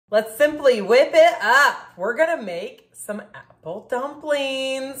Let's simply whip it up. We're gonna make some apple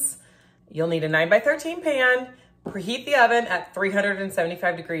dumplings. You'll need a 9x13 pan. Preheat the oven at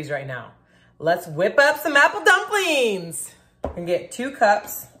 375 degrees right now. Let's whip up some apple dumplings. And get 2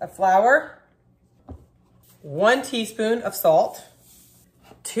 cups of flour, 1 teaspoon of salt,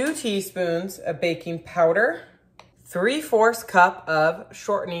 2 teaspoons of baking powder, 3/4 cup of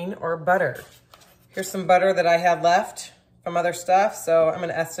shortening or butter. Here's some butter that I had left from other stuff, so I'm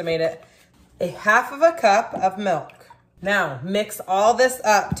gonna estimate it. 1/2 cup of milk. Now, mix all this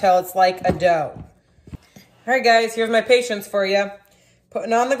up till it's like a dough. All right, guys, here's my patience for you.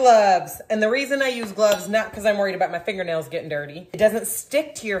 Putting on the gloves. And the reason I use gloves, not because I'm worried about my fingernails getting dirty. It doesn't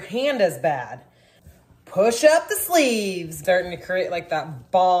stick to your hand as bad. Push up the sleeves. Starting to create like that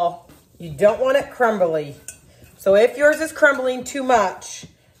ball. You don't want it crumbly. So if yours is crumbling too much,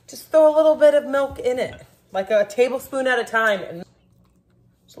 just throw a little bit of milk in it. Like a tablespoon at a time. And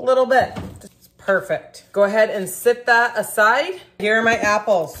just a little bit. It's perfect. Go ahead and sit that aside. Here are my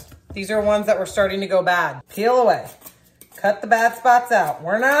apples. These are ones that were starting to go bad. Peel away. Cut the bad spots out.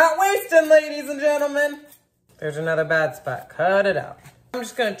 We're not wasting, ladies and gentlemen. There's another bad spot. Cut it out. I'm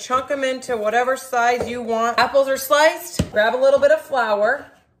just gonna chunk them into whatever size you want. Apples are sliced. Grab a little bit of flour.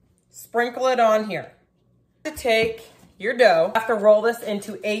 Sprinkle it on here. To take your dough, you have to roll this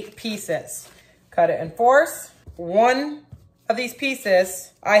into 8 pieces. Cut it in 4s. One of these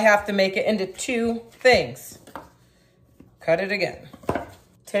pieces, I have to make it into 2 things. Cut it again.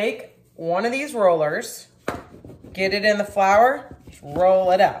 Take one of these rollers, get it in the flour,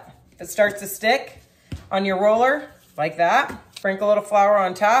 roll it out. If it starts to stick on your roller, like that, sprinkle a little flour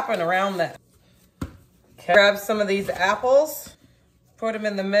on top and around that. Okay. Grab some of these apples, put them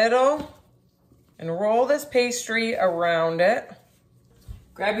in the middle, and roll this pastry around it.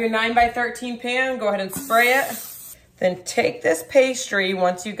 Grab your 9x13 pan, go ahead and spray it. Then take this pastry,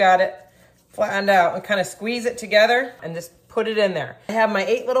 once you got it flattened out, and kind of squeeze it together and just put it in there. I have my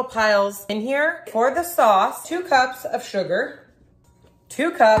 8 little piles in here. For the sauce, 2 cups of sugar,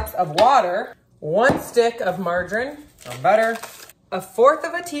 2 cups of water, 1 stick of margarine or butter,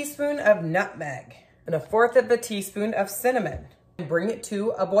 1/4 teaspoon of nutmeg, and 1/4 teaspoon of cinnamon. And bring it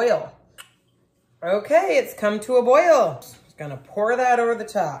to a boil. Okay, it's come to a boil. Just gonna pour that over the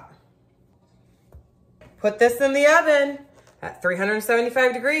top. Put this in the oven at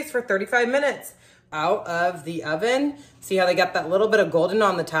 375 degrees for 35 minutes. Out of the oven. See how they got that little bit of golden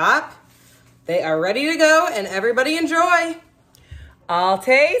on the top? They are ready to go, and everybody enjoy. All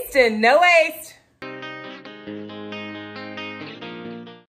taste and no waste.